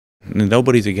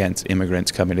Nobody's against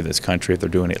immigrants coming to this country if they're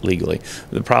doing it legally.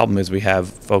 The problem is we have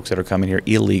folks that are coming here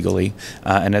illegally,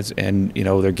 and you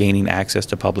know, they're gaining access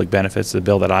to public benefits. The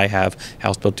bill that I have,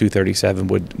 House Bill 237,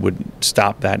 would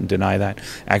stop that and deny that.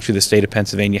 Actually, the state of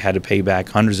Pennsylvania had to pay back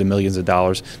hundreds of millions of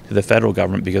dollars to the federal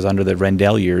government because under the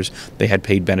Rendell years, they had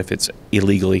paid benefits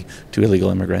illegally to illegal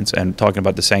immigrants. And talking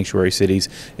about the sanctuary cities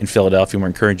in Philadelphia, we're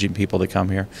encouraging people to come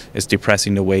here. It's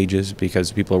depressing the wages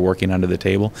because people are working under the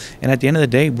table. And at the end of the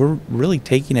day, we're really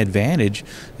taking advantage.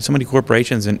 So many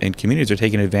corporations and communities are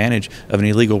taking advantage of an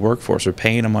illegal workforce. They're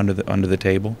paying them under the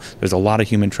table. There's a lot of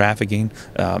human trafficking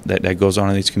that goes on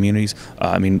in these communities.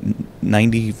 I mean,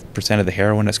 90% of the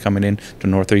heroin that's coming in to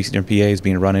northeastern PA is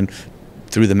being run in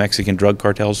through the Mexican drug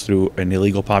cartels, through an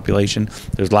illegal population.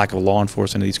 There's lack of law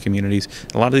enforcement in these communities.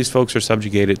 A lot of these folks are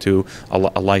subjugated to a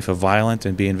life of violence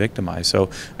and being victimized. So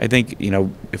I think, you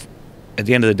know, if at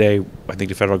the end of the day, I think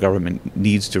the federal government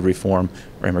needs to reform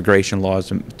our immigration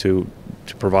laws to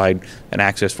provide an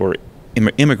access for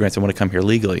immigrants that want to come here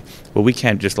legally. But we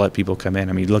can't just let people come in.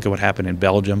 I mean, look at what happened in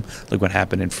Belgium, look what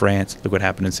happened in France, look what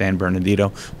happened in San Bernardino.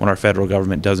 When our federal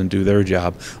government doesn't do their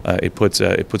job, it puts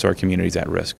our communities at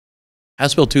risk.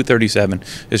 House Bill 237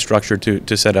 is structured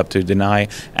to set up to deny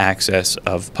access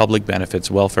of public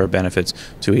benefits, welfare benefits,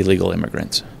 to illegal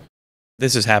immigrants.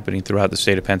 This is happening throughout the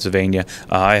state of Pennsylvania.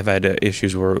 I have had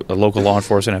issues where local law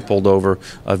enforcement have pulled over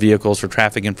vehicles for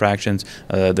traffic infractions.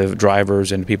 The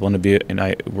drivers and people in the vehicle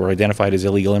were identified as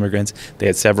illegal immigrants. They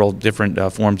had several different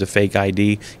forms of fake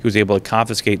ID. He was able to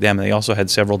confiscate them, and they also had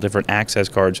several different access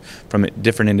cards from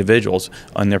different individuals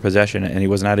in their possession, and he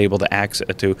was not able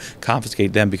to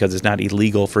confiscate them because it's not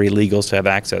illegal for illegals to have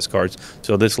access cards.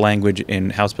 So this language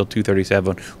in House Bill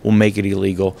 237 will make it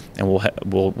illegal and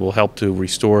will help to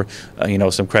restore you know,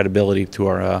 some credibility to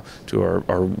our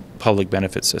public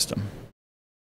benefit system.